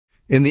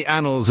In the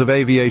annals of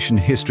aviation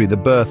history, the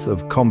birth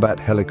of combat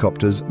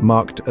helicopters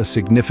marked a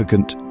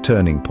significant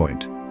turning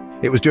point.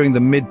 It was during the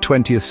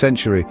mid-20th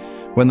century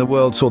when the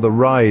world saw the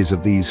rise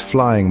of these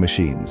flying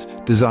machines,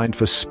 designed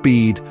for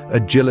speed,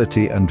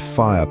 agility, and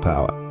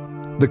firepower.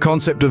 The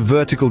concept of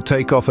vertical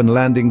takeoff and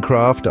landing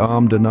craft,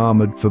 armed and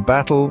armored for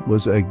battle,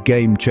 was a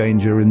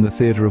game-changer in the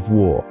theater of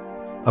war.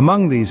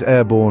 Among these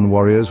airborne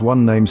warriors,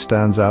 one name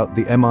stands out: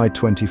 the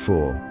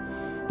Mi-24.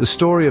 The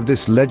story of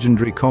this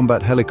legendary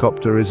combat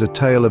helicopter is a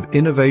tale of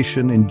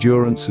innovation,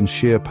 endurance, and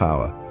sheer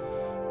power.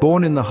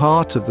 Born in the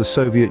heart of the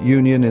Soviet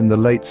Union in the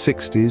late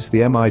 60s, the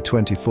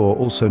Mi-24,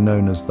 also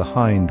known as the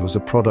Hind, was a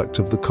product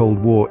of the Cold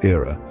War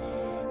era.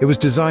 It was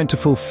designed to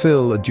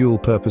fulfill a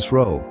dual-purpose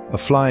role: a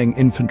flying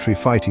infantry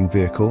fighting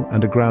vehicle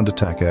and a ground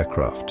attack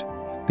aircraft.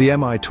 The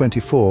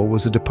Mi-24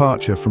 was a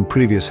departure from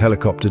previous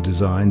helicopter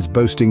designs,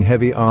 boasting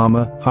heavy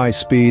armor, high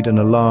speed, and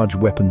a large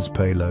weapons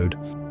payload.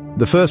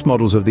 The first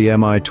models of the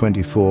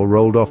Mi-24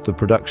 rolled off the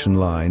production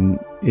line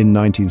in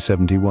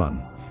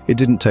 1971. It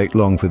didn't take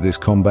long for this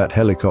combat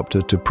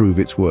helicopter to prove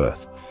its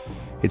worth.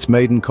 Its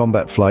maiden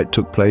combat flight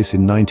took place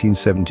in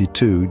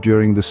 1972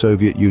 during the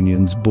Soviet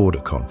Union's border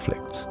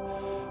conflicts.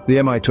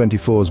 The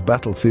Mi-24's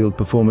battlefield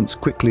performance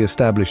quickly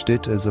established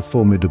it as a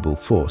formidable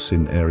force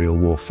in aerial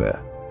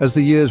warfare. As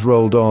the years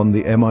rolled on,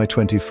 the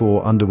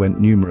Mi-24 underwent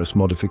numerous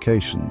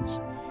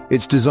modifications.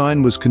 Its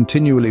design was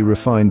continually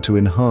refined to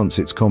enhance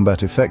its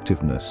combat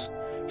effectiveness.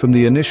 From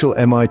the initial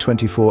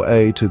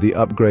Mi-24A to the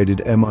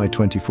upgraded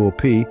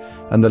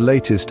Mi-24P and the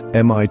latest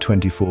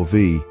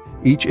Mi-24V,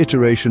 each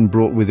iteration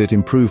brought with it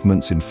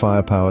improvements in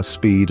firepower,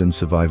 speed, and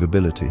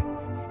survivability.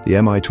 The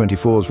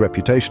Mi-24's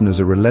reputation as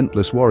a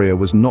relentless warrior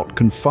was not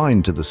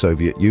confined to the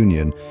Soviet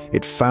Union.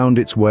 It found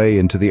its way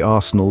into the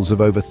arsenals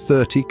of over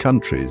 30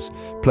 countries,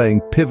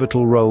 playing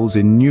pivotal roles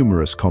in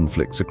numerous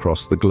conflicts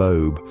across the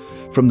globe.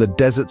 From the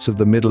deserts of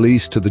the Middle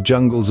East to the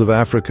jungles of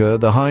Africa,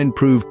 the Hind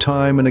proved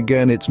time and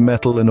again its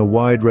mettle in a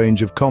wide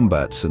range of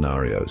combat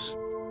scenarios.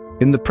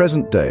 In the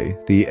present day,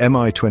 the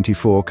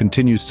Mi-24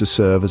 continues to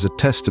serve as a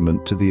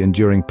testament to the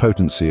enduring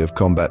potency of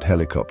combat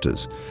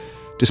helicopters.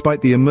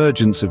 Despite the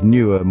emergence of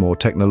newer, more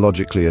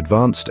technologically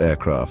advanced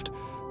aircraft,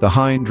 the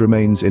Hind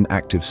remains in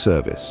active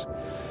service,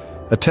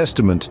 a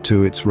testament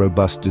to its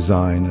robust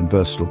design and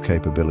versatile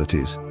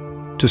capabilities.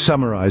 To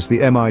summarize, the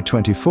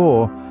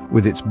Mi-24,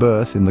 with its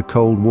birth in the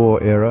Cold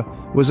War era,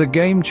 was a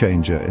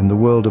game-changer in the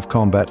world of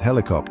combat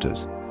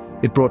helicopters.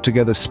 It brought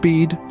together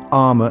speed,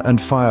 armor,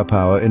 and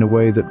firepower in a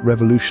way that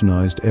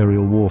revolutionized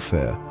aerial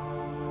warfare.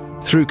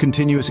 Through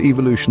continuous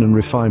evolution and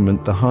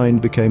refinement, the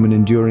Hind became an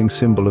enduring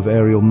symbol of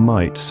aerial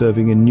might,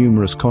 serving in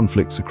numerous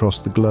conflicts across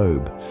the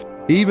globe.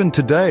 Even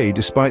today,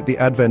 despite the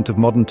advent of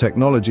modern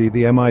technology,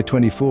 the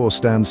Mi-24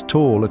 stands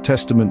tall, a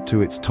testament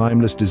to its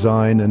timeless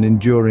design and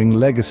enduring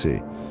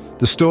legacy.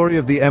 The story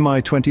of the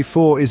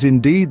Mi-24 is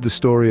indeed the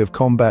story of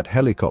combat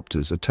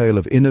helicopters, a tale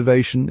of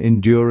innovation,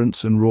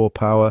 endurance, and raw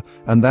power,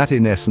 and that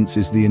in essence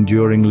is the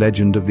enduring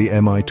legend of the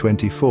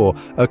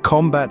Mi-24, a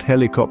combat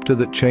helicopter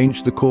that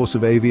changed the course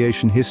of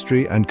aviation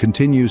history and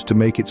continues to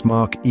make its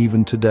mark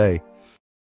even today.